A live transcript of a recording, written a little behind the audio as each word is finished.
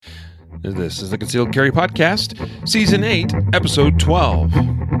This is the Concealed Carry Podcast, Season 8, Episode 12.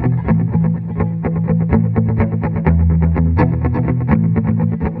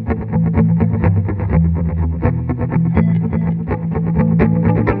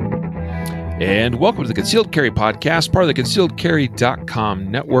 And welcome to the Concealed Carry Podcast, part of the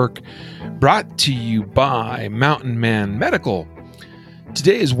concealedcarry.com network, brought to you by Mountain Man Medical.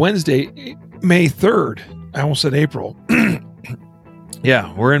 Today is Wednesday, May 3rd. I almost said April.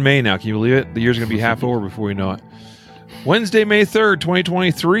 Yeah, we're in May now. Can you believe it? The year's going to be half over before we know it. Wednesday, May 3rd,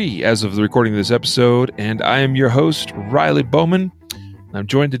 2023, as of the recording of this episode. And I am your host, Riley Bowman. I'm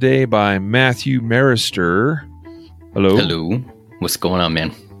joined today by Matthew Maruster. Hello. Hello. What's going on,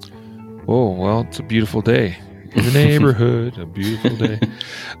 man? Oh, well, it's a beautiful day in the neighborhood. A beautiful day.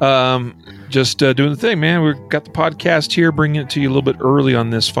 Just doing the thing, man. We've got the podcast here, bringing it to you a little bit early on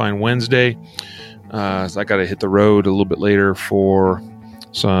this fine Wednesday. So I got to hit the road a little bit later for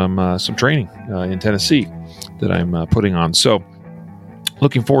some training in Tennessee that I'm putting on. So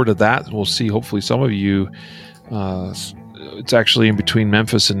looking forward to that. We'll see. Hopefully, some of you. It's actually in between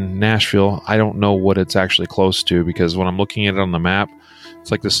Memphis and Nashville. I don't know what it's actually close to because when I'm looking at it on the map,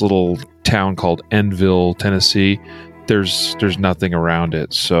 it's like this little town called Enville, Tennessee. There's nothing around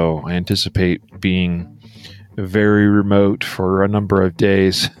it. So I anticipate being very remote for a number of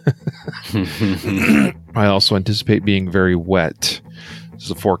days. I also anticipate being very wet.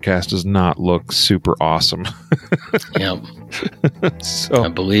 So the forecast does not look super awesome. Yep. So I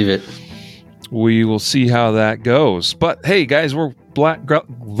believe it. We will see how that goes. But hey, guys, we're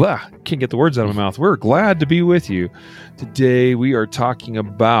can't get the words out of my mouth. We're glad to be with you. Today we are talking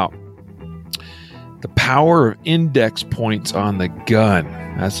about the power of index points on the gun.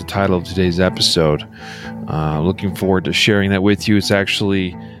 That's the title of today's episode. Looking forward to sharing that with you. It's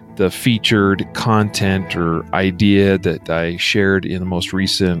actually the featured content or idea that I shared in the most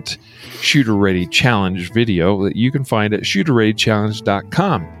recent Shooter Ready Challenge video that you can find at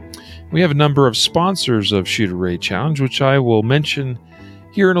shooterreadychallenge.com. We have a number of sponsors of Shooter Ready Challenge, which I will mention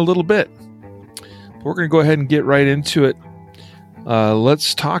here in a little bit. But we're going to go ahead and get right into it.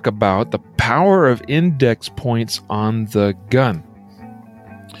 Let's talk about the power of index points on the gun.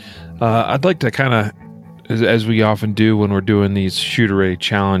 I'd like to kind of, as we often do when we're doing these Shooter Ready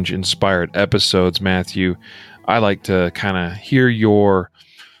Challenge inspired episodes, Matthew, I like to kind of hear your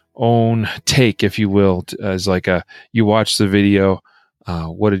own take, if you will, as like you watch the video.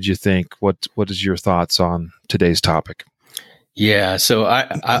 What did you think? What is your thoughts on today's topic? Yeah, so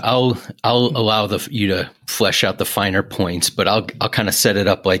I'll allow you to flesh out the finer points, but I'll kind of set it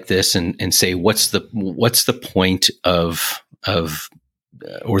up like this and say what's the point of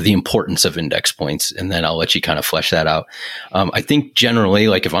or the importance of index points, and then I'll let you kind of flesh that out. I think generally,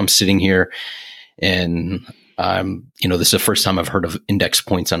 like if I'm sitting here and this is the first time I've heard of index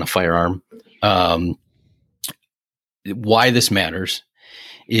points on a firearm. Why this matters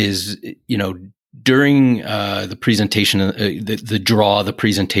is, during the presentation, the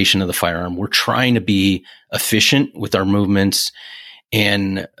presentation of the firearm, we're trying to be efficient with our movements,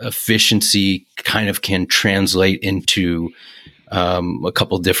 and efficiency kind of can translate into a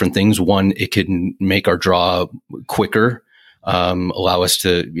couple of different things. One, it can make our draw quicker, allow us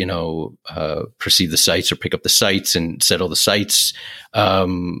to, perceive the sights or pick up the sights and settle the sights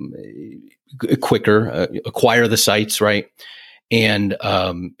quicker, acquire the sights, right? And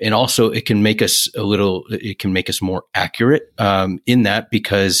also it can make us more accurate in that,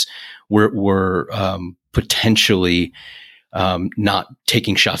 because we're potentially not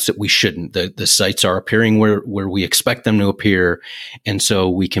taking shots that we shouldn't. The sights are appearing where we expect them to appear, and so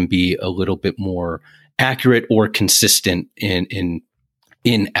we can be a little bit more accurate or consistent in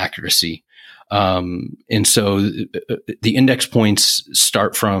accuracy. And so the index points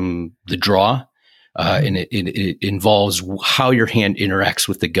start from the draw, and it involves how your hand interacts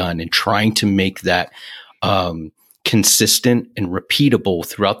with the gun, and trying to make that consistent and repeatable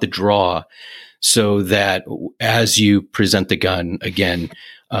throughout the draw, so that as you present the gun again,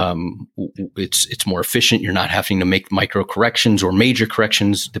 it's more efficient. You're not having to make micro corrections or major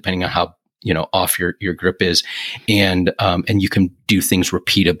corrections depending on how off your grip is, and you can do things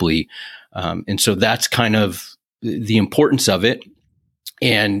repeatably. And so that's kind of the importance of it.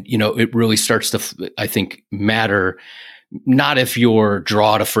 And, it really starts to, I think, matter, not if your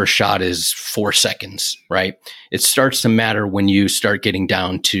draw to first shot is 4 seconds, right? It starts to matter when you start getting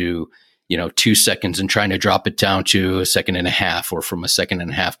down to, 2 seconds and trying to drop it down to a second and a half, or from a second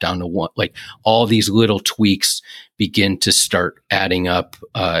and a half down to one. Like, all these little tweaks begin to start adding up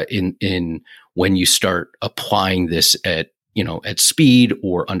in when you start applying this at speed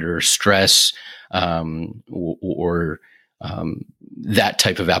or under stress, or that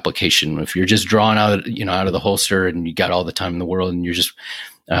type of application. If you're just drawing out of the holster and you got all the time in the world and you're just,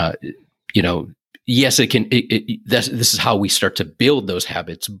 yes, this is how we start to build those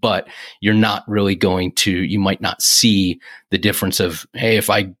habits, but you're not really you might not see the difference of, hey, if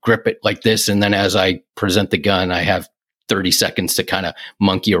I grip it like this, and then as I present the gun, I have 30 seconds to kind of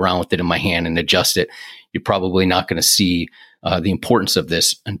monkey around with it in my hand and adjust it. You're probably not going to see the importance of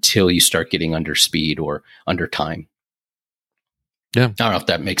this until you start getting under speed or under time. Yeah. I don't know if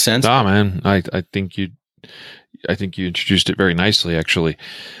that makes sense. Ah, man, I think you introduced it very nicely, actually.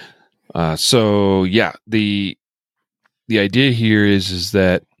 So yeah, the idea here is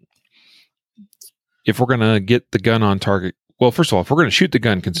that if we're going to get the gun on target, well, first of all, if we're going to shoot the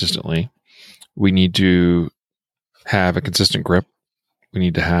gun consistently, we need to have a consistent grip. We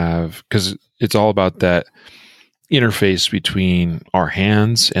need to have, because it's all about that interface between our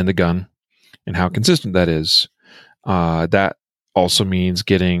hands and the gun and how consistent that is. That also means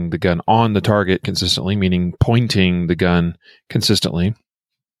getting the gun on the target consistently, meaning pointing the gun consistently.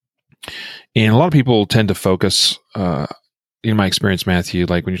 And a lot of people tend to focus, in my experience, Matthew,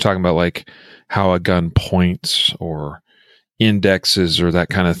 like when you're talking about like how a gun points or indexes or that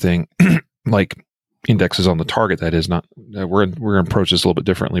kind of thing, like indexes on the target, that is not, we're going to approach this a little bit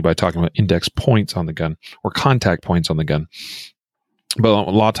differently by talking about index points on the gun or contact points on the gun. But a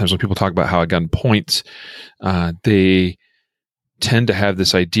lot of times when people talk about how a gun points, they tend to have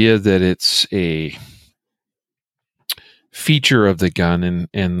this idea that it's a feature of the gun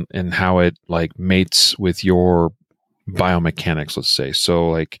and how it like mates with your biomechanics, let's say. So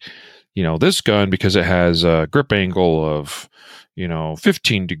like, this gun, because it has a grip angle of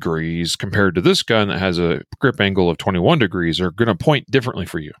 15 degrees compared to this gun that has a grip angle of 21 degrees, are going to point differently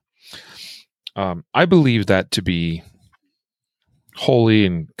for you. I believe that to be wholly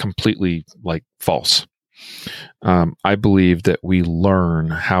and completely like false. I believe that we learn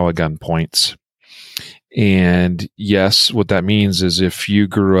how a gun points. And yes, what that means is if you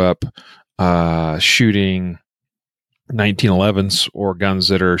grew up shooting 1911s or guns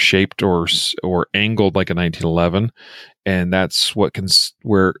that are shaped or angled like a 1911, and that's what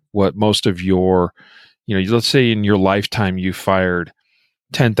most of your, let's say in your lifetime you fired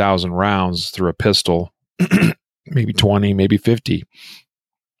 10,000 rounds through a pistol, maybe 20, maybe 50,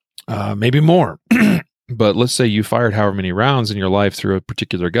 maybe more. But let's say you fired however many rounds in your life through a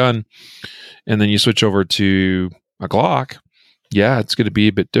particular gun, and then you switch over to a Glock. Yeah, it's going to be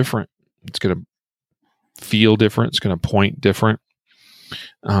a bit different. It's going to feel different. It's going to point different.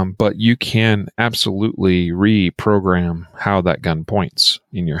 But you can absolutely reprogram how that gun points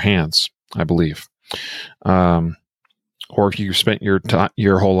in your hands, I believe. Or if you spent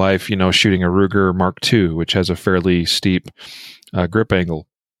your whole life, shooting a Ruger Mark II, which has a fairly steep grip angle,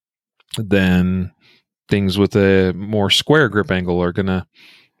 then things with a more square grip angle are going to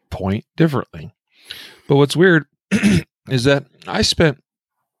point differently. But what's weird is that I spent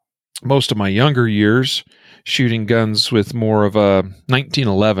most of my younger years shooting guns with more of a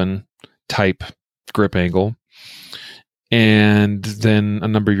 1911 type grip angle. And then a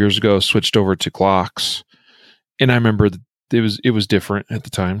number of years ago, switched over to Glocks. And I remember that it was different at the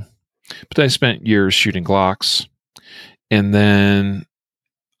time. But I spent years shooting Glocks. And then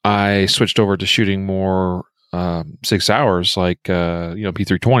I switched over to shooting more 6 hours, like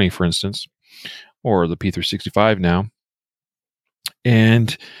P320, for instance, or the P365 now.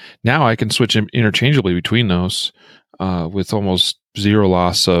 And now I can switch interchangeably between those with almost zero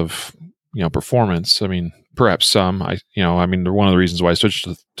loss of performance. I mean, perhaps some. One of the reasons why I switched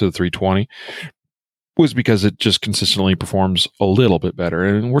to the 320 was because it just consistently performs a little bit better.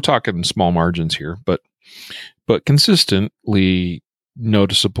 And we're talking small margins here, but consistently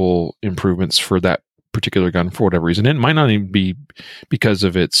noticeable improvements for that particular gun for whatever reason. It might not even be because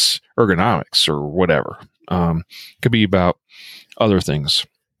of its ergonomics or whatever. It could be about other things,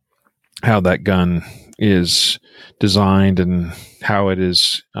 how that gun is designed and how it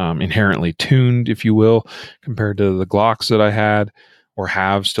is inherently tuned, if you will, compared to the Glocks that I had or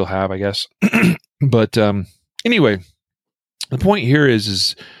still have, I guess. But anyway, the point here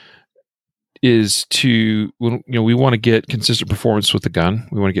is to, we want to get consistent performance with the gun.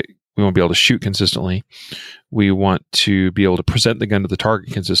 We want to be able to shoot consistently. We want to be able to present the gun to the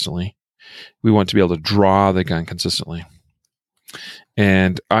target consistently. We want to be able to draw the gun consistently.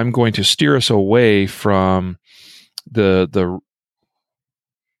 And I'm going to steer us away from the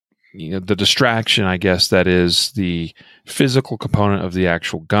distraction, I guess, that is the physical component of the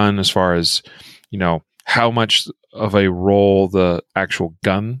actual gun, as far as how much of a role the actual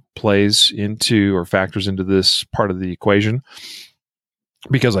gun plays into or factors into this part of the equation,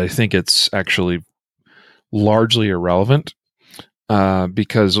 because I think it's actually largely irrelevant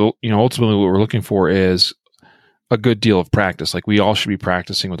because ultimately what we're looking for is a good deal of practice. Like we all should be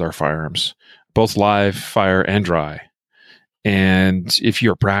practicing with our firearms, both live, fire, and dry. And if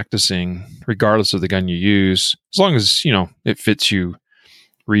you're practicing, regardless of the gun you use, as long as it fits you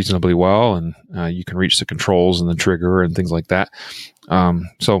reasonably well and you can reach the controls and the trigger and things like that.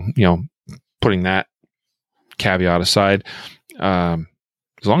 So putting that caveat aside,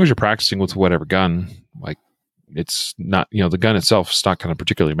 as long as you're practicing with whatever gun, like it's not, the gun itself is not going to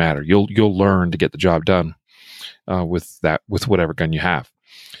particularly matter. You'll learn to get the job done with whatever gun you have.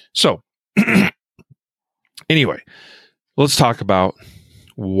 So anyway, let's talk about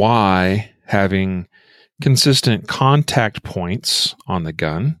why having consistent contact points on the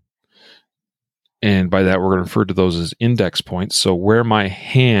gun, and by that we're going to refer to those as index points. So where my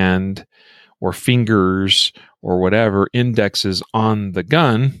hand or fingers or whatever indexes on the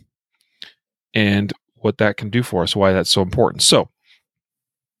gun and what that can do for us, why that's so important. So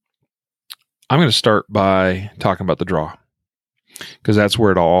I'm going to start by talking about the draw, because that's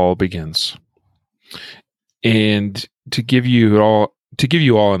where it all begins. And to give you all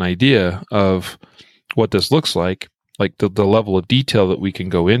an idea of what this looks like the level of detail that we can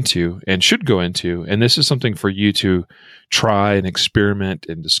go into and should go into, and this is something for you to try and experiment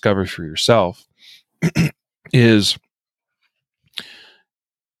and discover for yourself, is,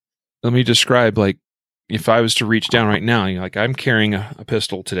 let me describe, like, if I was to reach down right now, like I'm carrying a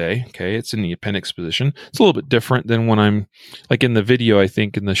pistol today, okay, it's in the appendix position. It's a little bit different than when I'm, like in the video, I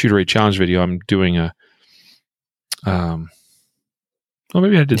think in the Shooter Rate Challenge video, I'm doing a,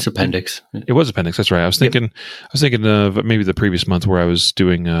 maybe I did. It's appendix. It was appendix. That's right. I was thinking of maybe the previous month where I was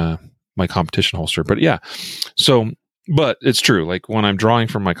doing my competition holster. But yeah, but it's true. Like when I'm drawing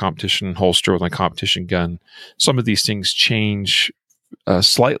from my competition holster with my competition gun, some of these things change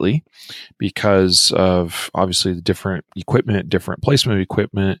slightly because of obviously the different equipment, different placement of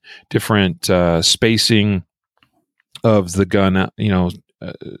equipment, different spacing of the gun.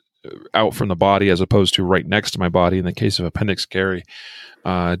 Out from the body as opposed to right next to my body in the case of appendix carry,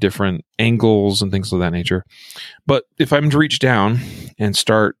 different angles and things of that nature. But if I'm to reach down and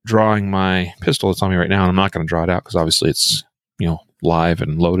start drawing my pistol that's on me right now, and I'm not going to draw it out because obviously it's live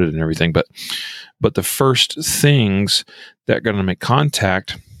and loaded and everything, but the first things that are going to make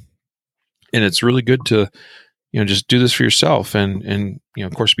contact, and it's really good to just do this for yourself and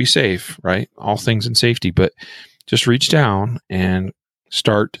of course be safe, right? All things in safety, but just reach down and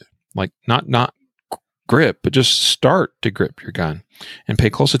start, like not grip, but just start to grip your gun and pay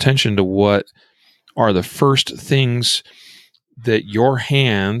close attention to what are the first things that your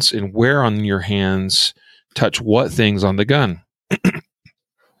hands and where on your hands touch what things on the gun.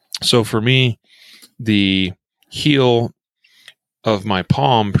 So for me, the heel of my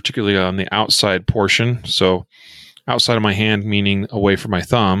palm, particularly on the outside portion, so outside of my hand, meaning away from my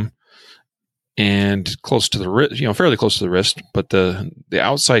thumb, and close to the wrist, fairly close to the wrist, but the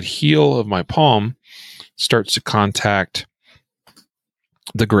outside heel of my palm starts to contact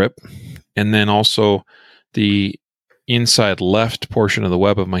the grip, and then also the inside left portion of the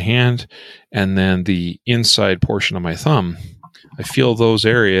web of my hand, and then the inside portion of my thumb. I feel those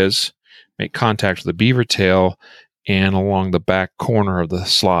areas make contact with the beaver tail and along the back corner of the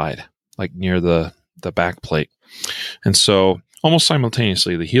slide, like near the back plate. And so almost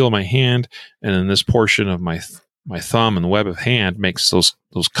simultaneously, the heel of my hand and then this portion of my thumb and the web of hand makes those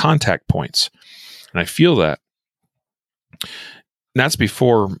contact points. And I feel that. And that's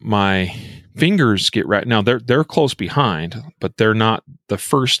before my fingers get right. Now they're close behind, but they're not the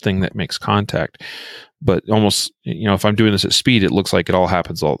first thing that makes contact. But almost, if I'm doing this at speed, it looks like it all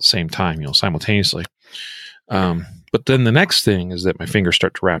happens all at the same time, simultaneously. But then the next thing is that my fingers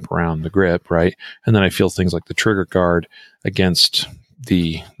start to wrap around the grip, right? And then I feel things like the trigger guard against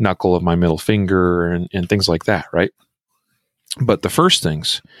the knuckle of my middle finger and things like that, right? But the first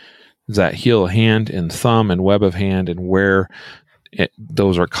things, that heel of hand and thumb and web of hand and where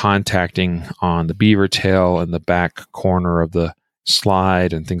those are contacting on the beaver tail and the back corner of the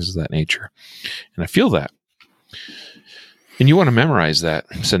slide and things of that nature. And I feel that. And you want to memorize that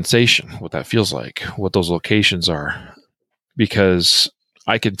sensation, what that feels like, what those locations are, because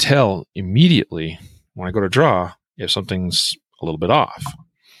I can tell immediately when I go to draw if something's a little bit off.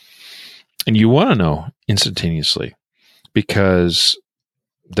 And you want to know instantaneously, because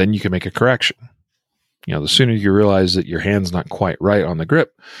then you can make a correction. The sooner you realize that your hand's not quite right on the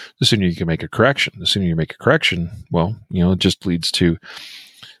grip, the sooner you can make a correction. The sooner you make a correction, well, it just leads to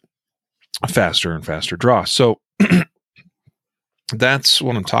a faster and faster draw. So that's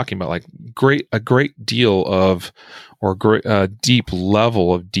what I'm talking about. Like a great deal of, or deep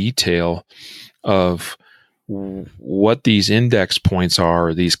level of detail of what these index points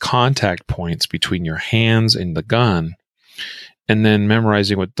are, these contact points between your hands and the gun, and then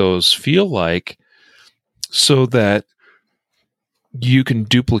memorizing what those feel like so that you can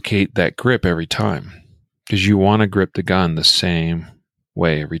duplicate that grip every time, because you want to grip the gun the same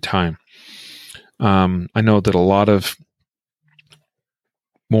way every time. I know that a lot of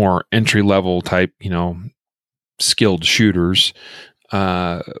more entry-level type, skilled shooters,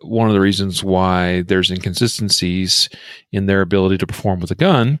 one of the reasons why there's inconsistencies in their ability to perform with a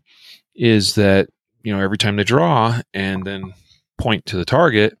gun is that, every time they draw and then point to the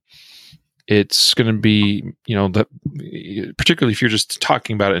target, it's going to be, particularly if you're just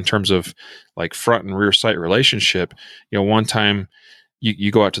talking about it in terms of like front and rear sight relationship, one time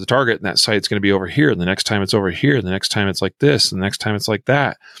you go out to the target and that sight's going to be over here, and the next time it's over here, and the next time it's like this, and the next time it's like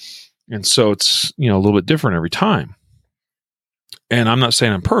that. And so it's, a little bit different every time. And I'm not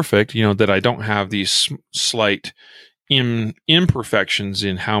saying I'm perfect, that I don't have these slight imperfections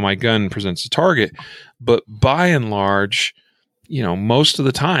in how my gun presents the target, but by and large, most of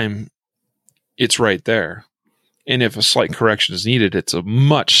the time it's right there. And if a slight correction is needed, it's a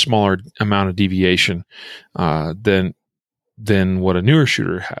much smaller amount of deviation than what a newer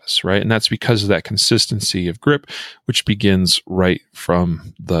shooter has, right? And that's because of that consistency of grip, which begins right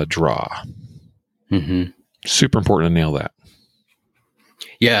from the draw. Mm-hmm. Super important to nail that.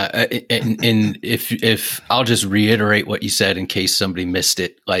 Yeah, and if I'll just reiterate what you said in case somebody missed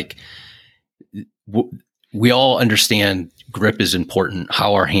it, like we all understand grip is important.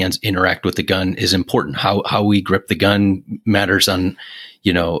 How our hands interact with the gun is important. How we grip the gun matters on,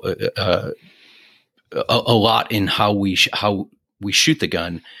 a lot in how we shoot the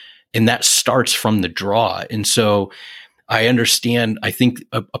gun, and that starts from the draw. And so I understand. I think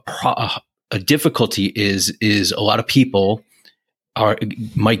a difficulty is a lot of people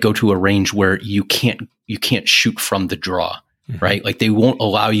might go to a range where you can't shoot from the draw. Right? Like they won't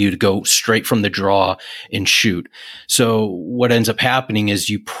allow you to go straight from the draw and shoot. So what ends up happening is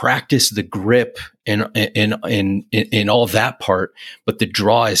you practice the grip and all that part, but the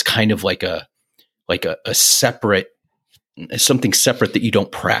draw is kind of like a separate, something separate that you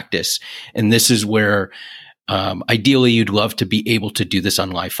don't practice. And this is where, ideally you'd love to be able to do this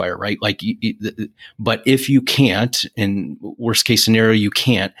on live fire, right? Like, but if you can't, in worst case scenario, you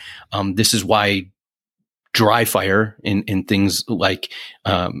can't, this is why dry fire in things like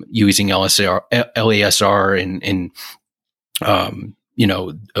using LASR and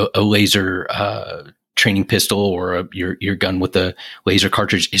a laser training pistol or your gun with a laser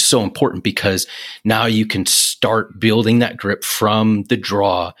cartridge is so important, because now you can start building that grip from the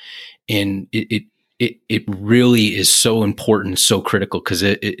draw, and it really is so important, so critical, because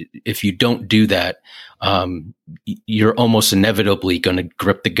if you don't do that, you're almost inevitably going to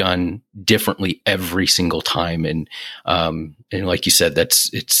grip the gun differently every single time. And like you said,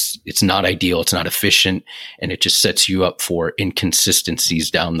 it's not ideal. It's not efficient, and it just sets you up for inconsistencies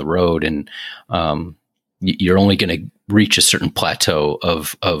down the road. And, you're only going to reach a certain plateau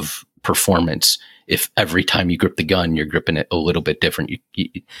of performance if every time you grip the gun, you're gripping it a little bit different.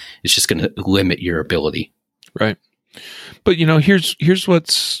 It's just going to limit your ability. Right. But here's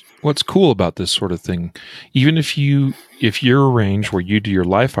what's cool about this sort of thing. Even if your range where you do your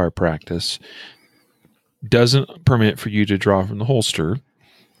live fire practice doesn't permit for you to draw from the holster,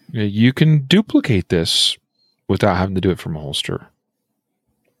 you can duplicate this without having to do it from a holster.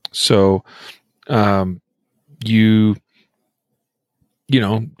 So, you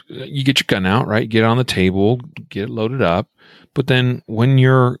get your gun out, right? Get it on the table, get it loaded up. But then when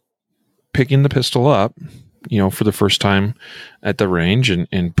you're picking the pistol up, for the first time at the range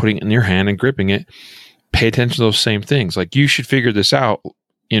and putting it in your hand and gripping it, pay attention to those same things. Like, you should figure this out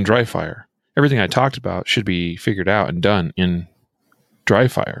in dry fire. Everything I talked about should be figured out and done in dry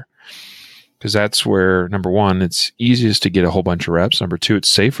fire, because that's where, number one, it's easiest to get a whole bunch of reps. Number two, it's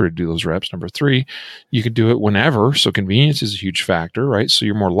safer to do those reps. Number three, you can do it whenever. So convenience is a huge factor, right? So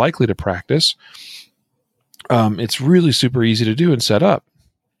you're more likely to practice. It's really super easy to do and set up.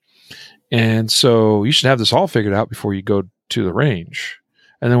 And so you should have this all figured out before you go to the range.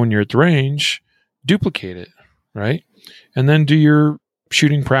 And then when you're at the range, duplicate it, right? And then do your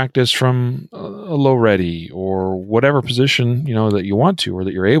shooting practice from a low ready or whatever position, that you want to, or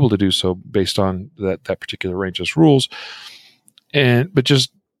that you're able to do so based on that particular range's rules. But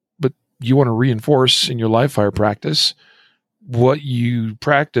you want to reinforce in your live fire practice what you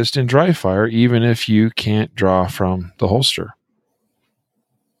practiced in dry fire, even if you can't draw from the holster.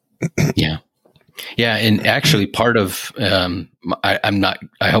 Yeah. Yeah. And actually part of,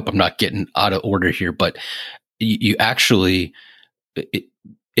 I hope I'm not getting out of order here, but you actually,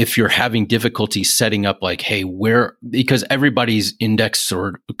 if you're having difficulty setting up like, hey, because everybody's index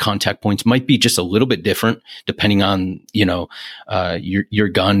or contact points might be just a little bit different depending on, your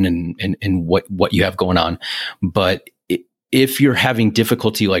gun and what you have going on. But if you're having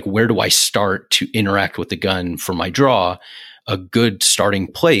difficulty, like where do I start to interact with the gun for my draw? A good starting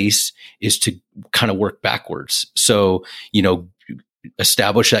place is to kind of work backwards. So,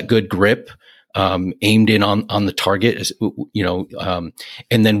 establish that good grip, aimed in on the target,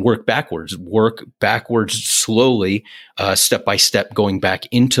 and then work backwards slowly, step by step, going back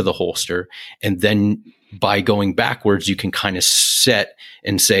into the holster. And then by going backwards, you can kind of set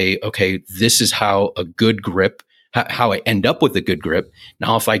and say, okay, this is how a good grip, how I end up with a good grip.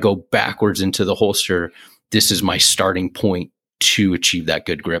 Now, if I go backwards into the holster, this is my starting point to achieve that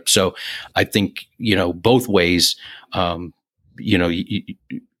good grip. So I think, both ways,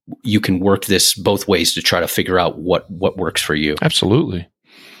 you can work this both ways to try to figure out what works for you. Absolutely.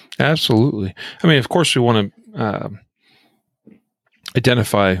 Absolutely. I mean, of course, we want to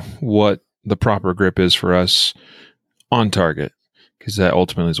identify what the proper grip is for us on target, because that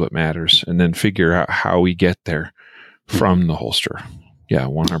ultimately is what matters, and then figure out how we get there from the holster. Yeah,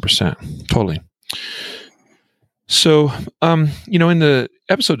 100%. Totally. So, in the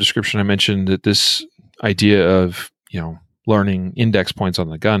episode description, I mentioned that this idea of, learning index points on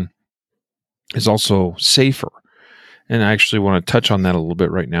the gun is also safer. And I actually want to touch on that a little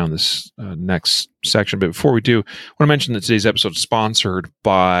bit right now in this next section. But before we do, I want to mention that today's episode is sponsored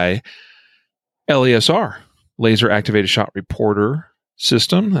by LASR, Laser Activated Shot Reporter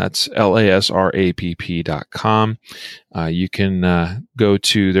System. That's lasrapp.com. You can go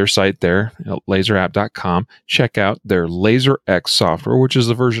to their site there, laserapp.com, check out their Laser X software, which is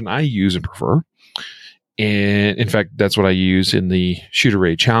the version I use and prefer. And in fact, that's what I use in the Shooter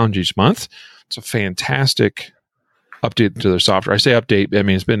Raid Challenge each month. It's a fantastic update to their software. I say update, I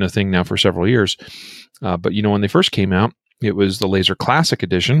mean, it's been a thing now for several years. But, when they first came out, it was the Laser Classic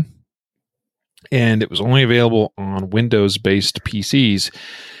Edition. And it was only available on Windows-based PCs.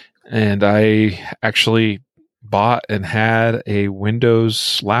 And I actually bought and had a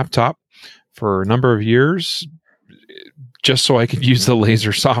Windows laptop for a number of years just so I could use the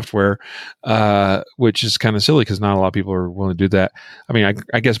Laser software, which is kind of silly because not a lot of people are willing to do that. I mean,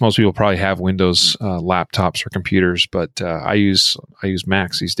 I guess most people probably have Windows laptops or computers, but I use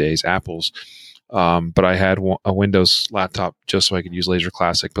Macs these days, Apple's. But I had a Windows laptop just so I could use Laser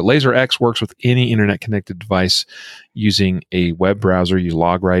Classic. But Laser X works with any internet-connected device using a web browser. You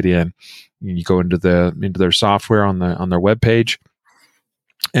log right in, and you go into their software on their web page,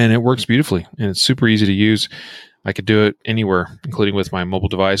 and it works beautifully. And it's super easy to use. I could do it anywhere, including with my mobile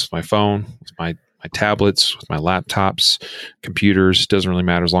device, with my phone, with my tablets, with my laptops, computers. It doesn't really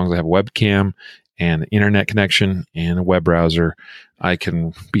matter as long as I have a webcam and internet connection and a web browser. I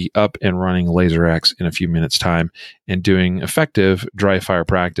can be up and running Laser X in a few minutes' time and doing effective dry fire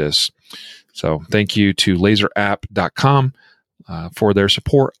practice. So thank you to laserapp.com for their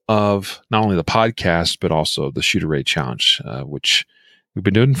support of not only the podcast, but also the Shooter Raid Challenge, which we've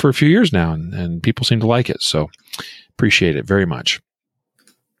been doing for a few years now, and people seem to like it. So appreciate it very much.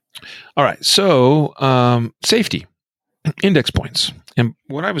 All right. So safety, index points. And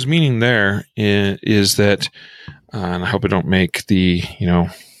what I was meaning there is that, and I hope I don't make the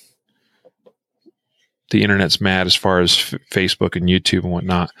internet's mad as far as Facebook and YouTube and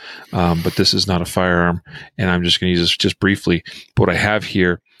whatnot, but this is not a firearm, and I'm just going to use this just briefly. But what I have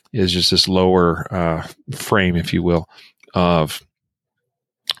here is just this lower frame, if you will, of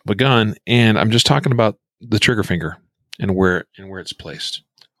the gun, and I'm just talking about the trigger finger and where it's placed.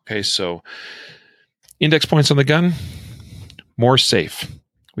 Okay, so index points on the gun, more safe.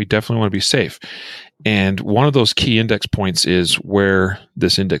 We definitely want to be safe. And one of those key index points is where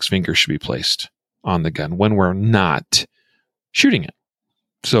this index finger should be placed on the gun when we're not shooting it.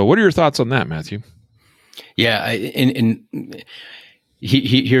 So what are your thoughts on that, Matthew? Yeah,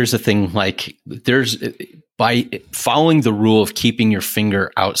 here's the thing, like by following the rule of keeping your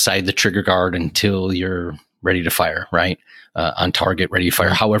finger outside the trigger guard until you're ready to fire, right? On target, ready to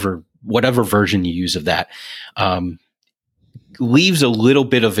fire, whatever version you use of that, leaves a little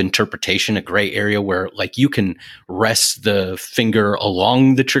bit of interpretation, a gray area where like you can rest the finger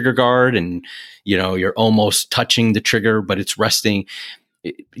along the trigger guard and, you're almost touching the trigger, but it's resting.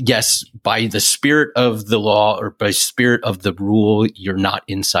 Yes, by the spirit of the law or by spirit of the rule, you're not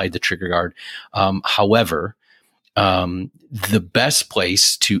inside the trigger guard. However, the best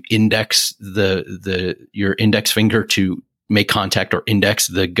place to index your index finger to make contact or index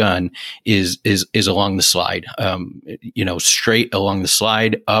the gun is along the slide, straight along the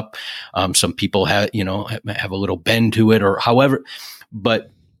slide up. Some people have a little bend to it or however, but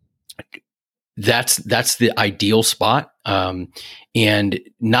that's the ideal spot. And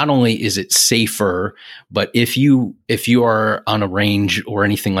not only is it safer, but if you are on a range or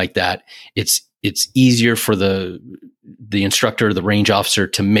anything like that, it's easier for the instructor, the range officer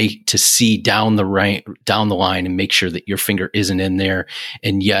to see down the line and make sure that your finger isn't in there.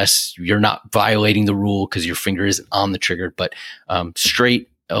 And yes, you're not violating the rule because your finger isn't on the trigger, but straight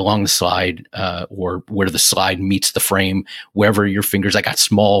along the slide, or where the slide meets the frame, wherever your fingers. I got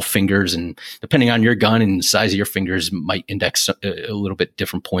small fingers, and depending on your gun and the size of your fingers might index a little bit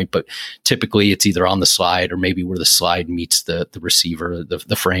different point, but typically it's either on the slide or maybe where the slide meets the receiver,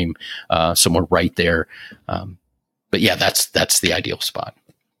 the frame, somewhere right there. But yeah, that's the ideal spot.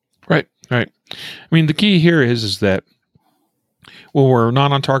 Right. I mean, the key here is that, well, we're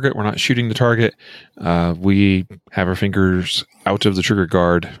not on target. We're not shooting the target. We have our fingers out of the trigger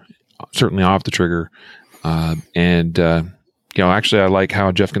guard, certainly off the trigger. Actually, I like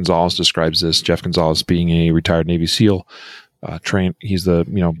how Jeff Gonzalez describes this. Jeff Gonzalez being a retired Navy SEAL, he's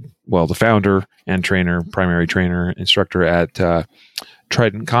the founder and primary trainer, instructor at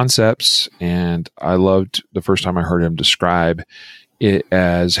Trident Concepts. And I loved the first time I heard him describe it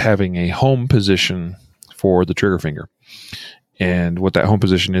as having a home position for the trigger finger. And what that home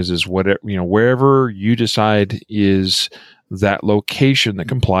position is whatever, wherever you decide is that location that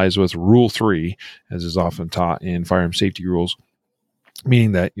complies with Rule 3, as is often taught in firearm safety rules,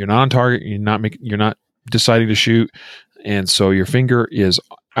 meaning that you're not on target, you're not deciding to shoot, and so your finger is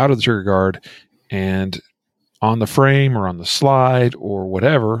out of the trigger guard and on the frame or on the slide or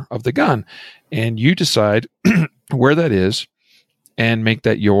whatever of the gun, and you decide where that is and make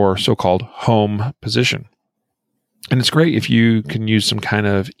that your so-called home position. And it's great if you can use some kind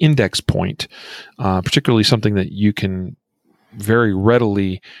of index point, particularly something that you can very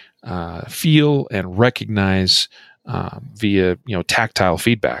readily feel and recognize via tactile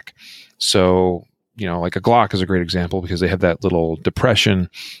feedback. So like a Glock is a great example because they have that little depression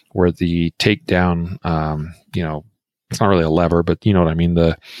where the takedown, it's not really a lever, but you know what I mean.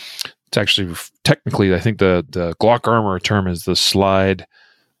 It's actually technically, I think the Glock armor term is the slide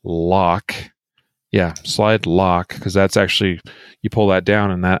lock. Yeah, slide lock, because that's actually, you pull that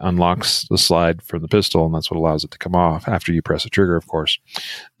down and that unlocks the slide from the pistol, and that's what allows it to come off after you press the trigger, of course.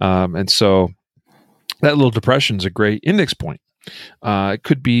 And so that little depression is a great index point. It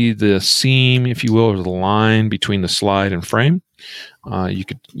could be the seam, if you will, or the line between the slide and frame. You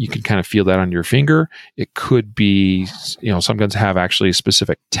could kind of feel that on your finger. It could be, some guns have actually a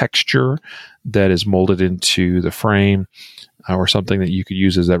specific texture that is molded into the frame, or something that you could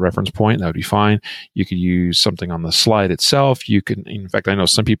use as that reference point. That would be fine. You could use something on the slide itself. You can, in fact, I know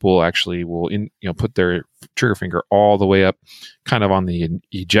some people actually will put their trigger finger all the way up kind of on the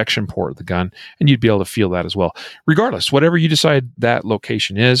ejection port of the gun, and you'd be able to feel that as well. Regardless, whatever you decide that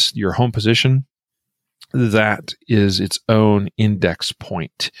location is, your home position, that is its own index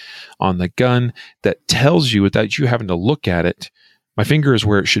point on the gun that tells you, without you having to look at it, my finger is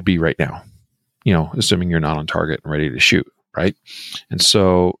where it should be right now, assuming you're not on target and ready to shoot. Right. And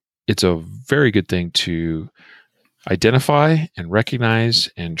so it's a very good thing to identify and recognize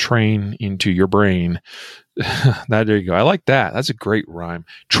and train into your brain. There you go. I like that. That's a great rhyme.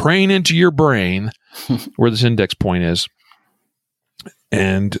 Train into your brain where this index point is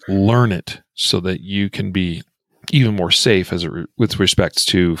and learn it so that you can be even more safe with respects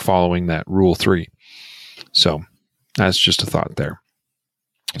to following that Rule 3. So that's just a thought there.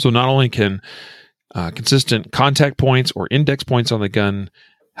 So not only can consistent contact points or index points on the gun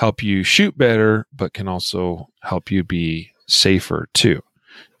help you shoot better, but can also help you be safer too.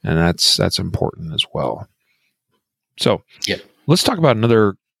 And that's important as well. So Let's talk about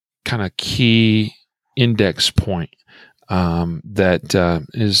another kind of key index point that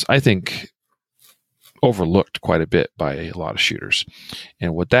is, I think, overlooked quite a bit by a lot of shooters.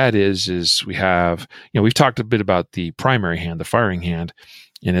 And what that is we have, we've talked a bit about the primary hand, the firing hand,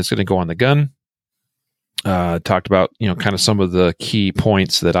 and it's going to go on the gun. Talked about, kind of some of the key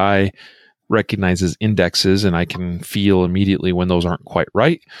points that I recognize as indexes, and I can feel immediately when those aren't quite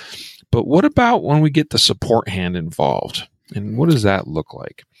right. But what about when we get the support hand involved? And what does that look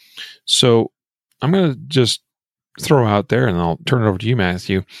like? So I'm going to just throw out there, and I'll turn it over to you,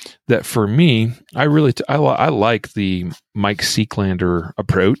 Matthew, that for me, I like the Mike Seeklander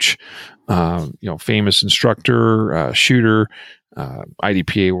approach. Famous instructor, shooter,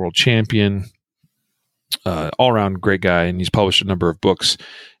 IDPA world champion, all-around great guy, and he's published a number of books,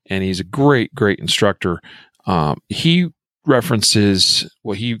 and he's a great instructor. He references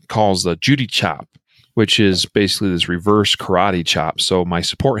what he calls the Judy chop, which is basically this reverse karate chop. So my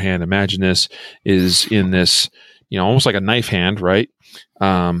support hand, imagine this, is in this almost like a knife hand, right?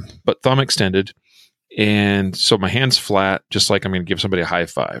 But thumb extended. And so my hand's flat, just like I'm going to give somebody a high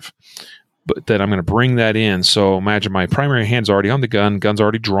five. But then I'm going to bring that in. So imagine my primary hand's already on the gun, gun's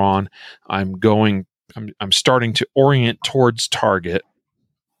already drawn. I'm starting to orient towards target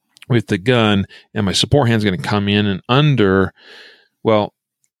with the gun, and my support hand's going to come in and under. Well,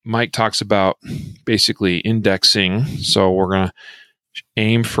 Mike talks about basically indexing. So we're going to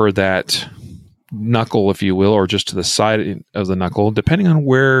aim for that knuckle, if you will, or just to the side of the knuckle, depending on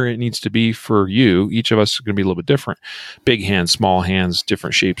where it needs to be for you. Each of us is going to be a little bit different. Big hands, small hands,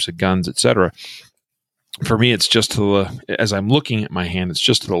 different shapes of guns, etc. For me, it's just as I'm looking at my hand, it's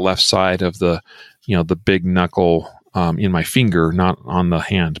just to the left side of the big knuckle in my finger, not on the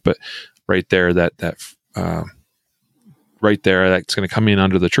hand, but right there, right there, that's going to come in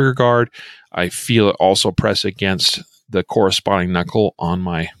under the trigger guard. I feel it also press against the corresponding knuckle on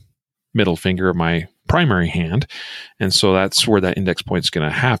my middle finger of my primary hand. And so that's where that index point is going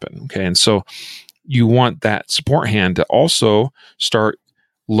to happen. Okay. And so you want that support hand to also start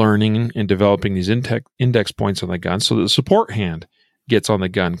learning and developing these index points on the gun so that the support hand gets on the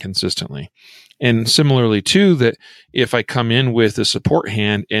gun consistently. And similarly too, that if I come in with the support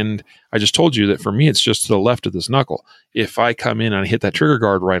hand, and I just told you that for me, it's just to the left of this knuckle. If I come in and I hit that trigger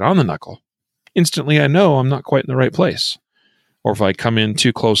guard right on the knuckle, instantly I know I'm not quite in the right place. Or if I come in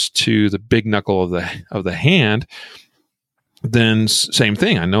too close to the big knuckle of the hand, then same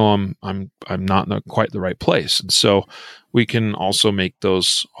thing. I know I'm not in quite the right place. And so we can also make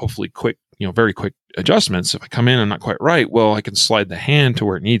those hopefully quick, very quick adjustments. If I come in and I'm not quite right, well, I can slide the hand to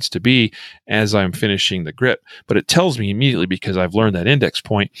where it needs to be as I'm finishing the grip. But it tells me immediately, because I've learned that index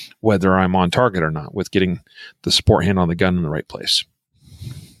point, whether I'm on target or not with getting the support hand on the gun in the right place.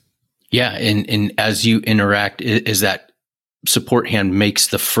 Yeah. And as you interact, is that support hand makes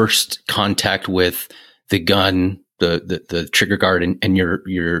the first contact with the gun, the trigger guard, and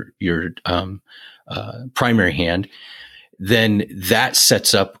your primary hand, then that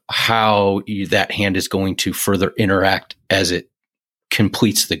sets up how that hand is going to further interact as it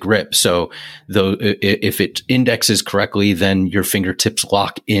completes the grip. So though, if it indexes correctly, then your fingertips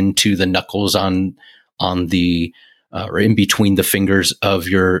lock into the knuckles on the or in between the fingers of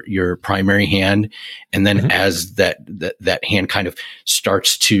your primary hand. And then as that hand kind of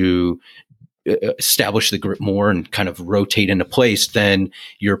starts to establish the grip more and kind of rotate into place, then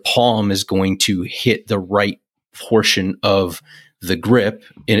your palm is going to hit the right portion of the grip,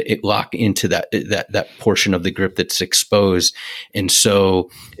 and it lock into that portion of the grip that's exposed. And so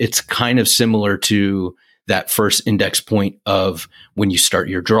it's kind of similar to that first index point of when you start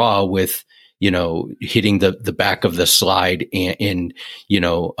your draw with, hitting the back of the slide and in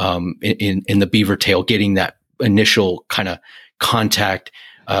the beaver tail, getting that initial kind of contact,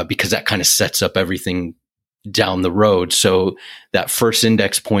 because that kind of sets up everything down the road. So that first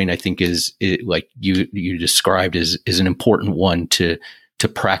index point, I think, is like you described, is an important one to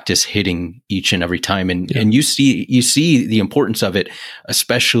practice hitting each and every time. And you see the importance of it,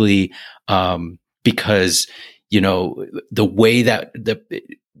 especially because the way that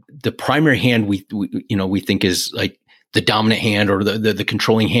the primary hand we think is like the dominant hand or the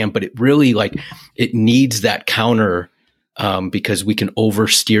controlling hand, but it really it needs that counter, because we can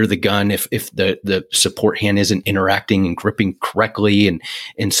oversteer the gun if the support hand isn't interacting and gripping correctly.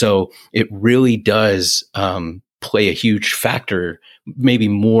 And so it really does play a huge factor, maybe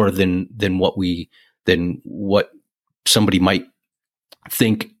more than what somebody might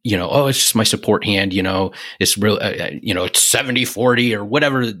think, it's just my support hand, it's real, it's 70-40 or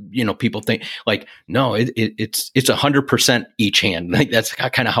whatever, people think. No, it's 100% each hand. That's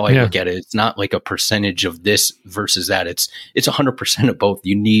kind of how I look at it. It's not like a percentage of this versus that. It's 100% of both.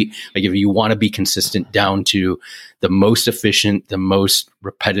 You need, if you want to be consistent down to the most efficient, the most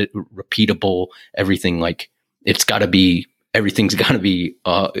repeatable, everything, everything's got to be,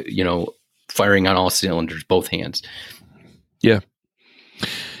 firing on all cylinders, both hands. Yeah.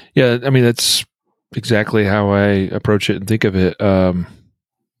 Yeah, I mean, that's exactly how I approach it and think of it.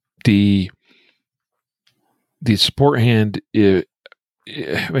 The support hand, it's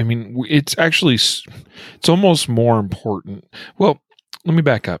almost more important. Well, let me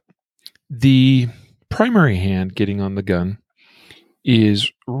back up. The primary hand getting on the gun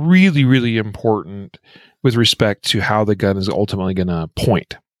is really, really important with respect to how the gun is ultimately going to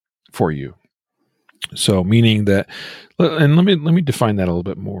point for you. So meaning that, and let me define that a little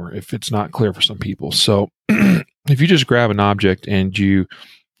bit more if it's not clear for some people. So if you just grab an object and you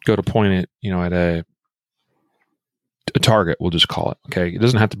go to point it, at a target, we'll just call it. Okay. It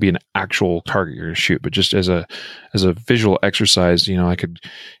doesn't have to be an actual target you're going to shoot, but just as a visual exercise, I could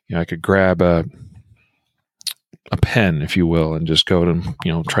grab a a pen, if you will, and just go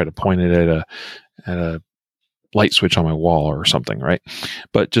to, try to point it at a light switch on my wall or something, right?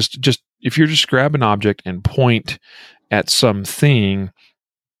 But just if you're just grab an object and point at something,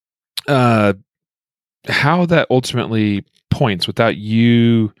 how that ultimately points without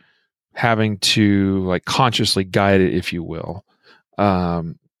you having to like consciously guide it, if you will,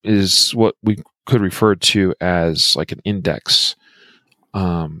 is what we could refer to as like an index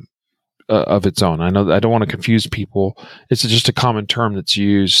of its own. I know that I don't want to confuse people. It's just a common term that's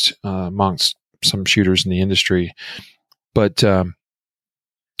used amongst some shooters in the industry. But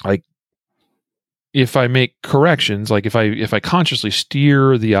like if I make corrections, like if I consciously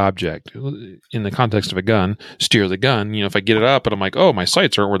steer the object in the context of a gun, steer the gun, if I get it up and I'm like, oh, my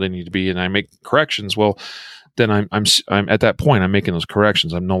sights aren't where they need to be, and I make corrections, well, then I'm at that point, I'm making those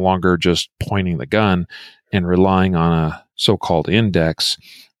corrections. I'm no longer just pointing the gun and relying on a so-called index.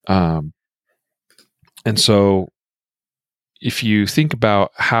 And so if you think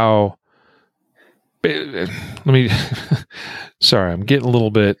about how, sorry, I'm getting a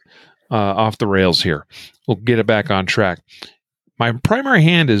little bit off the rails here. We'll get it back on track. My primary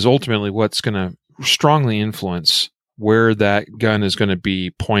hand is ultimately what's going to strongly influence where that gun is going to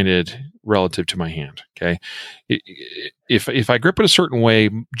be pointed relative to my hand. Okay. If I grip it a certain way,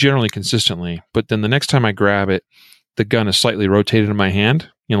 generally consistently, but then the next time I grab it, the gun is slightly rotated in my hand,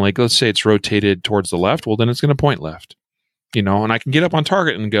 like let's say it's rotated towards the left, well, then it's going to point left, and I can get up on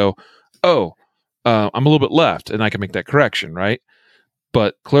target and go, oh, I'm a little bit left, and I can make that correction, right?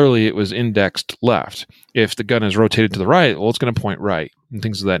 But clearly it was indexed left. If the gun is rotated to the right, well, it's going to point right, and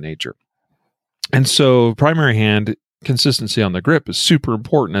things of that nature. And so primary hand consistency on the grip is super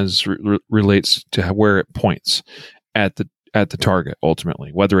important as relates to where it points at the target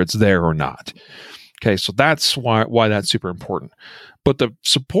ultimately, whether it's there or not. Okay, so that's why that's super important. But the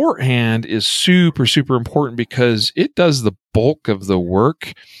support hand is super, super important because it does the bulk of the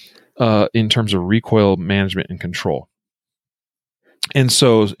work in terms of recoil management and control. And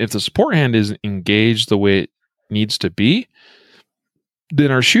so if the support hand isn't engaged the way it needs to be,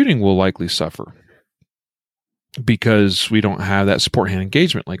 then our shooting will likely suffer because we don't have that support hand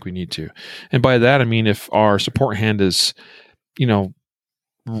engagement like we need to. And by that, I mean, if our support hand is,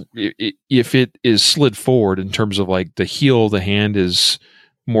 if it is slid forward in terms of like the heel of the hand is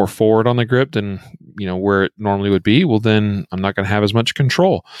more forward on the grip than where it normally would be, well, then I'm not going to have as much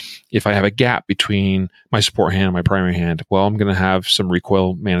control. If I have a gap between my support hand and my primary hand, well, I'm going to have some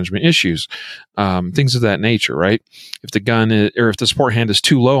recoil management issues, things of that nature, right? If the gun if the support hand is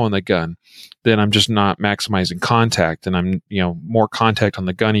too low on the gun, then I'm just not maximizing contact, and I'm more contact on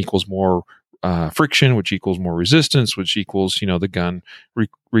the gun equals more friction, which equals more resistance, which equals the gun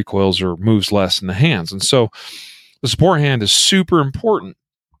recoils or moves less in the hands. And so the support hand is super important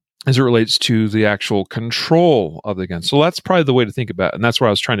as it relates to the actual control of the gun. So that's probably the way to think about it. And that's what I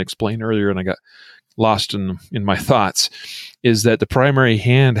was trying to explain earlier, and I got lost in my thoughts, is that the primary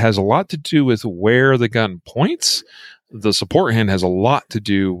hand has a lot to do with where the gun points. The support hand has a lot to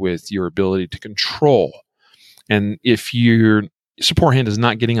do with your ability to control. And if your support hand is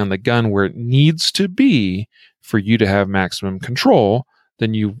not getting on the gun where it needs to be for you to have maximum control,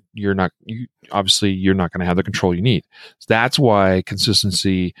 then you're not going to have the control you need. So that's why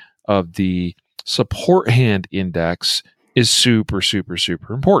consistency of the support hand index is super, super,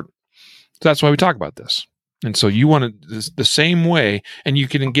 super important. So that's why we talk about this. And so you want to the same way, and you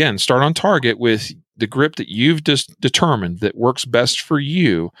can again start on target with the grip that you've just determined that works best for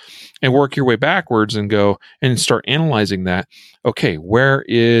you, and work your way backwards and go and start analyzing that. Okay, where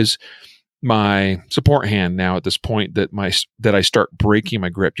is my support hand now at this point that I start breaking my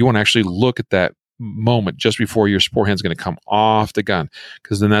grip? You want to actually look at that moment just before your support hand is going to come off the gun,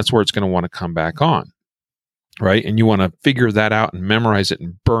 because then that's where it's going to want to come back on, right? And you want to figure that out and memorize it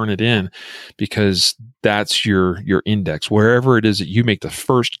and burn it in, because that's your index. Wherever it is that you make the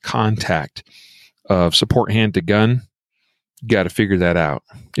first contact of support hand to gun, you got to figure that out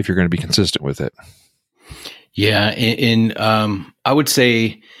if you're going to be consistent with it. Yeah, and I would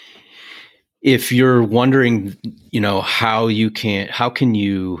say, if you're wondering, how can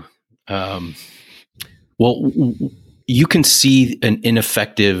you, you can see an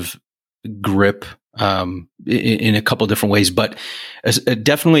ineffective grip in a couple of different ways, but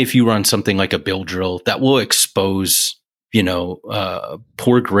definitely if you run something like a bill drill, that will expose,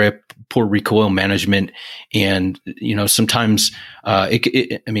 poor grip, poor recoil management. And, sometimes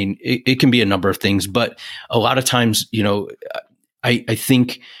it can be a number of things, but a lot of times, I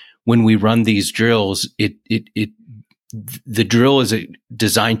think when we run these drills, it the drill is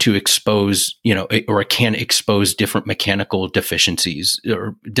designed to expose, or it can expose different mechanical deficiencies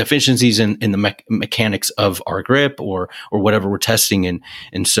or deficiencies in the mechanics of our grip or whatever we're testing.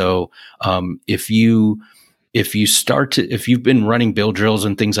 And so, if you've been running bill drills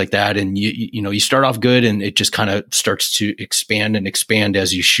and things like that, and you start off good and it just kind of starts to expand and expand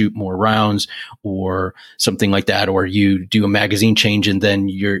as you shoot more rounds or something like that, or you do a magazine change and then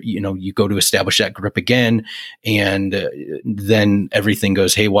you go to establish that grip again, and then everything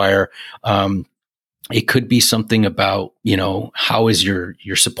goes haywire. It could be something about, how is your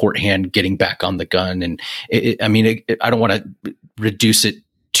support hand getting back on the gun? And I don't want to reduce it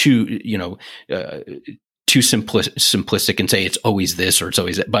to, too simplistic and say it's always this or it's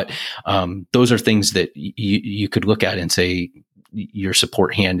always that. But those are things that you could look at and say your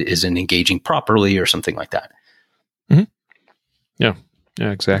support hand isn't engaging properly or something like that. Mm-hmm. Yeah,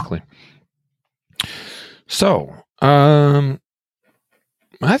 exactly. So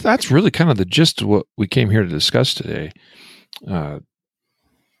that's really kind of the gist of what we came here to discuss today.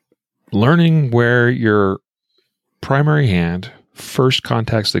 Learning where your primary hand first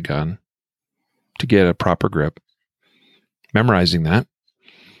contacts the gun to get a proper grip, memorizing that.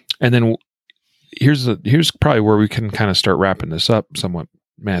 And then here's probably where we can kind of start wrapping this up somewhat,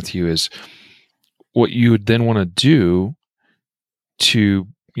 Matthew, is what you would then want to do to,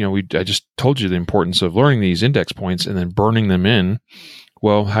 I just told you the importance of learning these index points and then burning them in.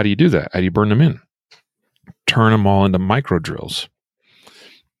 Well, how do you do that? How do you burn them in? Turn them all into micro drills.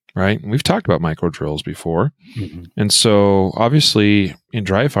 Right? We've talked about micro drills before. Mm-hmm. And so obviously in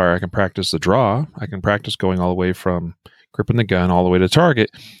dry fire, I can practice the draw. I can practice going all the way from gripping the gun all the way to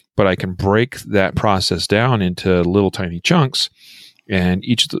target, but I can break that process down into little tiny chunks. And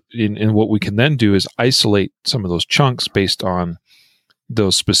and what we can then do is isolate some of those chunks based on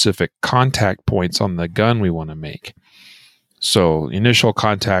those specific contact points on the gun we want to make. So initial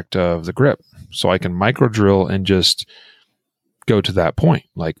contact of the grip. So I can micro drill and just go to that point,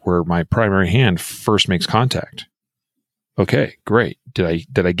 like where my primary hand first makes contact. Okay, great. Did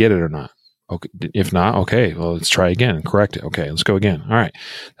I get it or not? Okay. If not, okay, well, let's try again and correct it. Okay, let's go again. All right.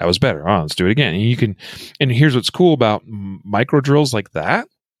 That was better. Oh, let's do it again. And here's what's cool about micro drills like that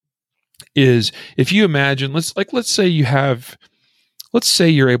is if you imagine, let's say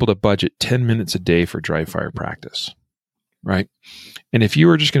you're able to budget 10 minutes a day for dry fire practice, right? And if you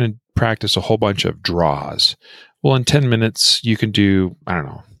were just going to practice a whole bunch of draws, well, in 10 minutes, you can do, I don't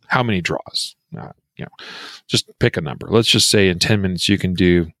know, how many draws? Just pick a number. Let's just say in 10 minutes, you can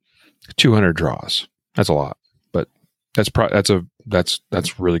do 200 draws. That's a lot, but that's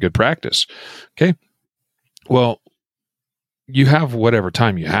really good practice. Okay. Well, you have whatever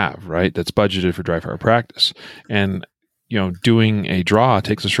time you have, right? That's budgeted for dry fire practice. And, doing a draw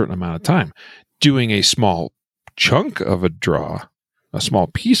takes a certain amount of time. Doing a small chunk of a draw, a small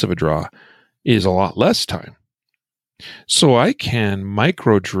piece of a draw, is a lot less time. So I can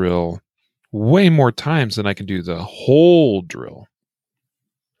micro drill way more times than I can do the whole drill,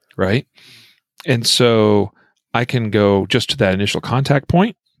 right? And so I can go just to that initial contact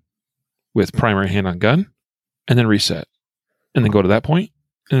point with primary hand on gun and then reset, and then go to that point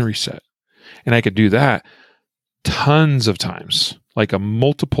and then reset. And I could do that tons of times, like some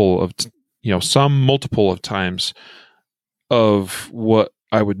multiple of times of what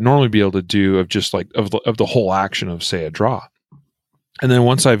I would normally be able to do of just like of the whole action of, say, a draw. And then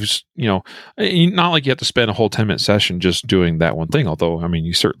once I've, not like you have to spend a whole 10-minute session just doing that one thing, although,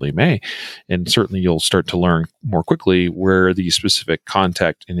 you certainly may. And certainly you'll start to learn more quickly where the specific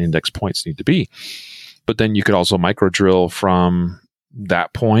contact and index points need to be. But then you could also micro drill from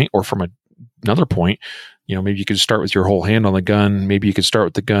that point or from another point. Maybe you could start with your whole hand on the gun. Maybe you could start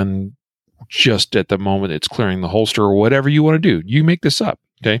with the gun just at the moment it's clearing the holster or whatever you want to do. You make this up,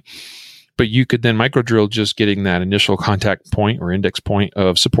 okay? But you could then micro drill just getting that initial contact point or index point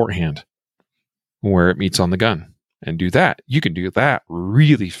of support hand where it meets on the gun and do that. You can do that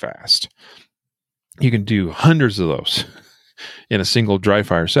really fast. You can do hundreds of those in a single dry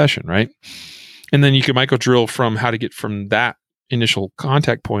fire session, right? And then you can micro drill from how to get from that initial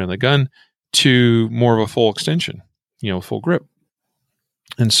contact point on the gun to more of a full extension, full grip.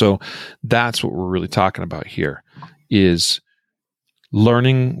 And so that's what we're really talking about here is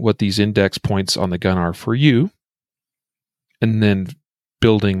learning what these index points on the gun are for you, and then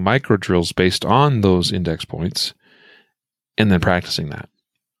building micro drills based on those index points, and then practicing that.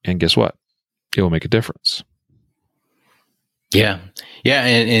 And guess what? It will make a difference. Yeah. Yeah.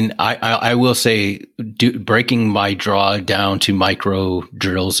 And I will say breaking my draw down to micro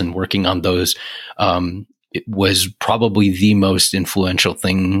drills and working on those, it was probably the most influential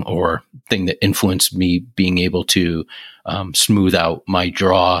thing, or thing that influenced me being able to smooth out my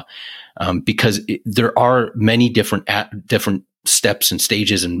draw, because there are many different steps and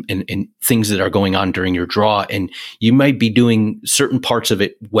stages and things that are going on during your draw, and you might be doing certain parts of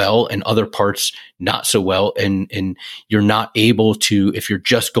it well and other parts not so well, and you're not able to, if you're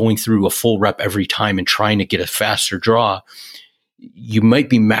just going through a full rep every time and trying to get a faster draw, you might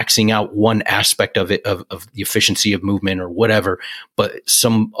be maxing out one aspect of it, of the efficiency of movement or whatever, but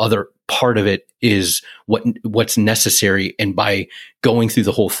some other part of it is what's necessary. And by going through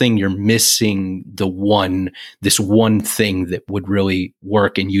the whole thing, you're missing this one thing that would really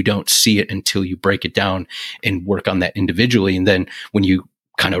work, and you don't see it until you break it down and work on that individually. And then when you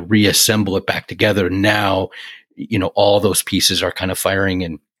kind of reassemble it back together, now, all those pieces are kind of firing.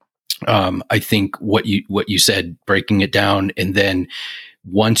 And I think what you said, breaking it down, and then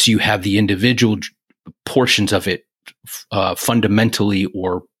once you have the individual portions of it fundamentally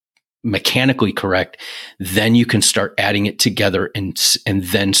or mechanically correct, then you can start adding it together and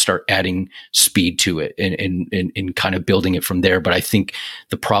then start adding speed to it and kind of building it from there. But I think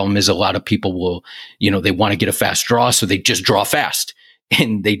the problem is a lot of people will, they want to get a fast draw, so they just draw fast.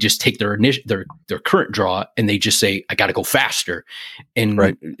 And they just take their current draw and they just say, I got to go faster. And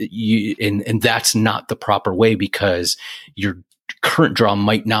right. And that's not the proper way, because your current draw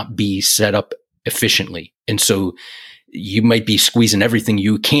might not be set up efficiently. And so you might be squeezing everything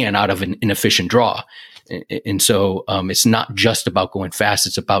you can out of an inefficient draw. And so it's not just about going fast.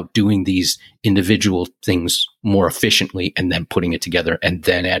 It's about doing these individual things more efficiently and then putting it together and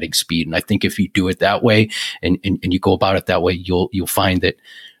then adding speed. And I think if you do it that way and you go about it that way, you'll find that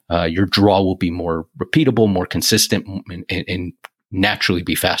your draw will be more repeatable, more consistent, and naturally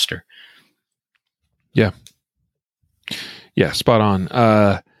be faster. Yeah. Yeah, spot on.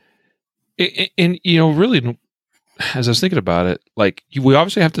 And really, as I was thinking about it, we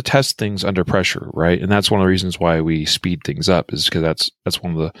obviously have to test things under pressure, right? And that's one of the reasons why we speed things up, is because that's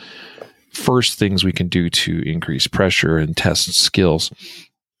one of the first things we can do to increase pressure and test skills.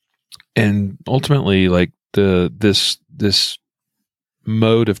 And ultimately, this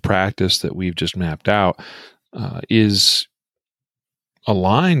mode of practice that we've just mapped out is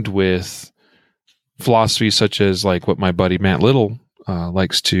aligned with philosophies such as what my buddy Matt Little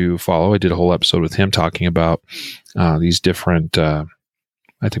likes to follow. I did a whole episode with him talking about these different, I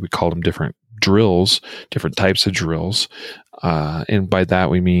think we called them different drills, different types of drills. And by that,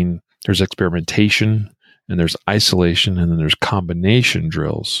 we mean there's experimentation, and there's isolation, and then there's combination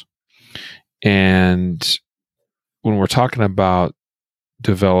drills. And when we're talking about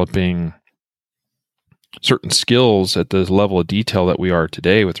developing certain skills at the level of detail that we are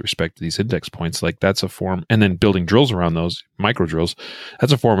today with respect to these index points, that's a form, and then building drills around those micro drills,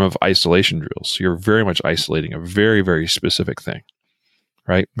 that's a form of isolation drills. So you're very much isolating a very, very specific thing,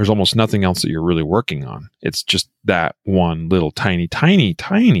 right? There's almost nothing else that you're really working on. It's just that one little tiny, tiny,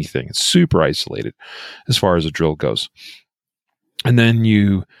 tiny thing. It's super isolated as far as a drill goes. And then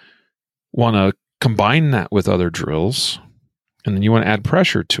you want to combine that with other drills, and then you want to add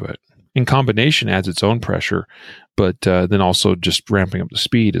pressure to it. In combination adds its own pressure, but then also just ramping up the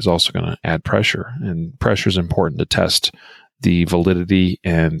speed is also going to add pressure. And pressure is important to test the validity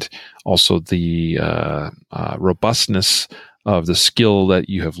and also the robustness of the skill that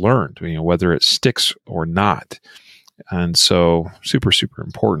you have learned, whether it sticks or not. And so super, super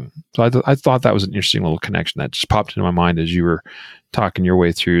important. So I thought that was an interesting little connection that just popped into my mind as you were talking your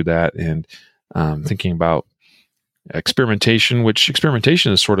way through that, and thinking about experimentation, which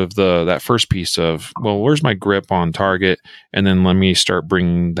experimentation is sort of that first piece of, well, where's my grip on target? And then let me start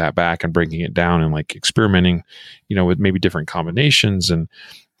bringing that back and breaking it down and experimenting, with maybe different combinations and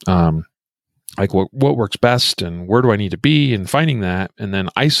what works best and where do I need to be, and finding that, and then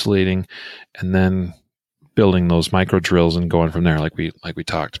isolating, and then building those micro drills and going from there, like we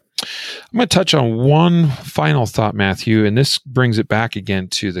talked. I'm going to touch on one final thought, Matthew, and this brings it back again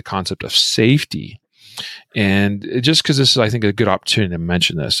to the concept of safety. And just because this is, I think, a good opportunity to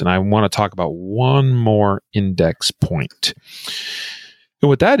mention this, and I want to talk about one more index point. And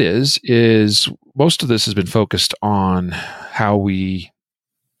what that is most of this has been focused on how we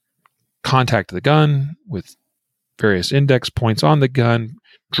contact the gun with various index points on the gun,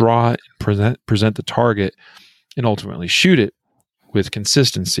 draw and present the target, and ultimately shoot it with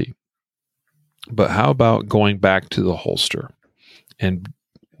consistency. But how about going back to the holster? And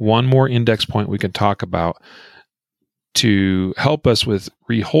one more index point we can talk about to help us with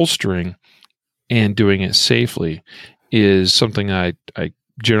reholstering and doing it safely is something I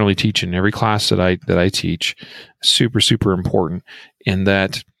generally teach in every class that I teach. Super, super important. And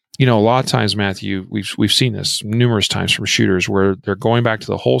that a lot of times, Matthew, we've seen this numerous times from shooters where they're going back to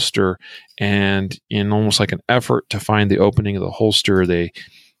the holster, and in almost like an effort to find the opening of the holster, they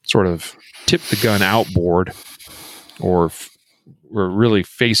sort of tip the gun outboard, or really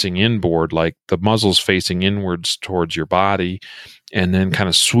facing inboard, like the muzzle's facing inwards towards your body, and then kind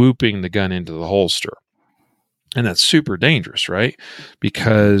of swooping the gun into the holster. And that's super dangerous, right?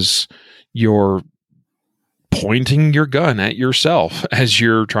 Because you're pointing your gun at yourself as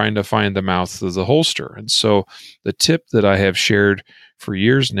you're trying to find the mouth of the holster. And so the tip that I have shared for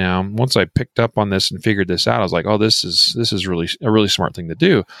years now, once I picked up on this and figured this out, I was like, oh, this is really a really smart thing to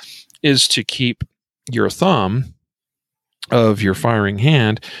do, is to keep your thumb of your firing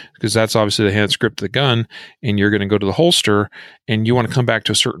hand, because that's obviously the hand that's gripped the gun, and you're going to go to the holster and you want to come back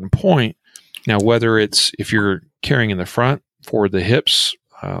to a certain point. Now, whether it's if you're carrying in the front for the hips,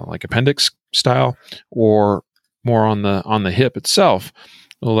 like appendix style, or more on the hip itself,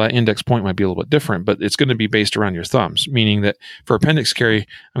 well, that index point might be a little bit different, but it's going to be based around your thumbs, meaning that for appendix carry,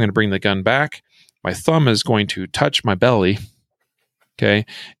 I'm going to bring the gun back. My thumb is going to touch my belly, okay?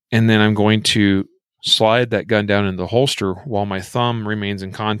 And then I'm going to slide that gun down in the holster while my thumb remains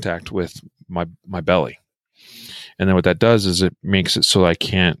in contact with my belly. And then what that does is it makes it so I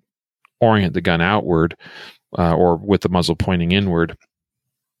can't orient the gun outward or with the muzzle pointing inward.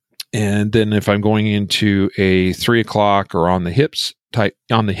 And then if I'm going into a 3 o'clock or on the hip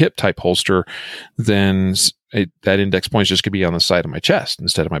type holster, then that index point is just going to be on the side of my chest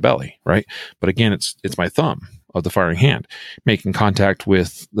instead of my belly, right? But again, it's my thumb of the firing hand making contact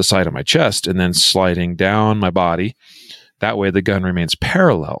with the side of my chest and then sliding down my body. That way the gun remains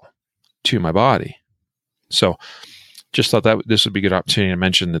parallel to my body. So just thought that this would be a good opportunity to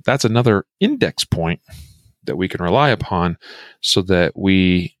mention that that's another index point that we can rely upon so that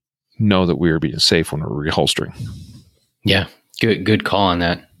we know that we are being safe when we're reholstering. Yeah, good call on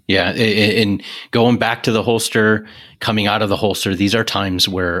that. Yeah, and going back to the holster, coming out of the holster, these are times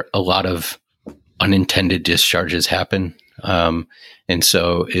where a lot of unintended discharges happen. And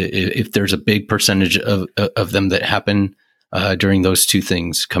so if there's a big percentage of them that happen during those two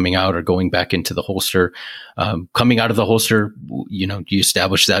things, coming out or going back into the holster, coming out of the holster, you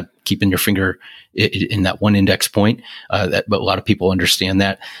establish that keeping your finger in that one index point, but a lot of people understand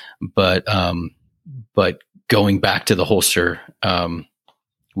that, but going back to the holster,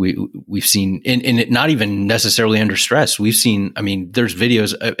 we've seen, and it not even necessarily under stress. We've seen, there's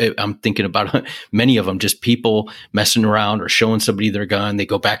videos, I'm thinking about many of them, just people messing around or showing somebody their gun. They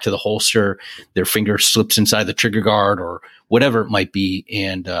go back to the holster, their finger slips inside the trigger guard or whatever it might be.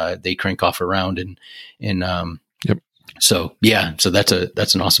 And, they crank off around yep. So that's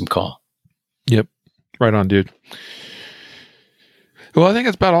an awesome call. Yep. Right on, dude. Well, I think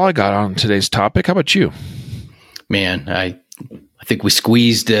that's about all I got on today's topic. How about you? Man, I think we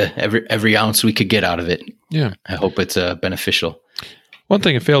squeezed every ounce we could get out of it. Yeah. I hope it's beneficial. One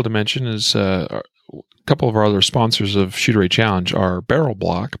thing I failed to mention is a couple of our other sponsors of Shooter Ray Challenge are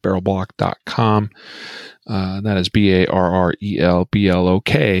barrelblock.com. That is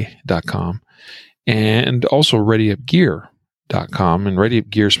BARRELBLOK.com. And also ReadyUpGear.com. And Ready Up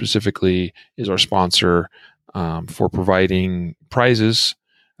Gear specifically is our sponsor for providing prizes.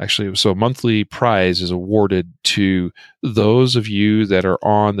 Actually, so a monthly prize is awarded to those of you that are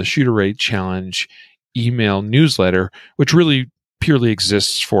on the Shooter Ray Challenge email newsletter, which really purely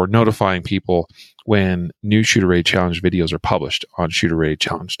exists for notifying people when new Shooter Ray Challenge videos are published on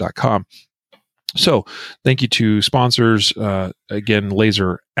shooterraychallenge.com. So thank you to sponsors, again,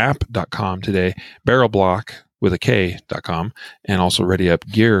 laserapp.com today, barrelblock with a K.com, and also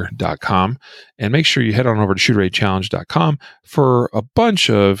readyupgear.com. And make sure you head on over to shooterraychallenge.com for a bunch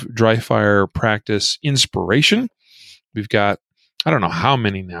of dry fire practice inspiration. We've got, I don't know how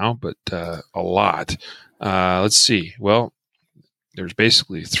many now, but a lot. Let's see. Well, there's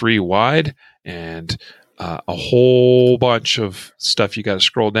basically 3 wide and a whole bunch of stuff you got to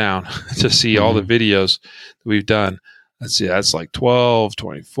scroll down to see all the videos that we've done. Let's see, that's like 12,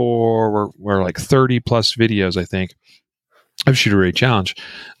 24, we're like 30 plus videos, I think, of Shooter Ray Challenge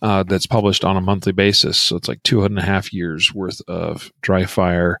that's published on a monthly basis. So it's like 2.5 years worth of dry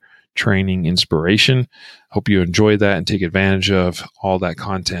fire training inspiration. Hope you enjoy that and take advantage of all that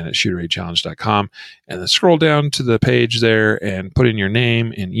content at shooterraychallenge.com. And then scroll down to the page there and put in your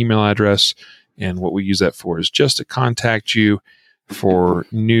name and email address. And what we use that for is just to contact you for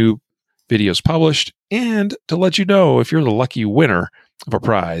new videos published and to let you know if you're the lucky winner of a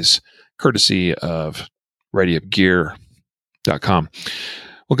prize courtesy of readyupgear.com.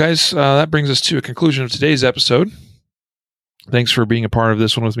 Well, guys, that brings us to a conclusion of today's episode. Thanks for being a part of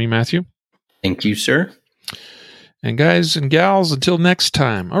this one with me, Matthew. Thank you, sir. And guys and gals, until next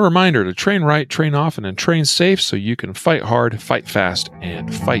time, a reminder to train right, train often, and train safe so you can fight hard, fight fast,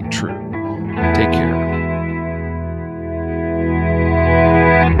 and fight true. Take care.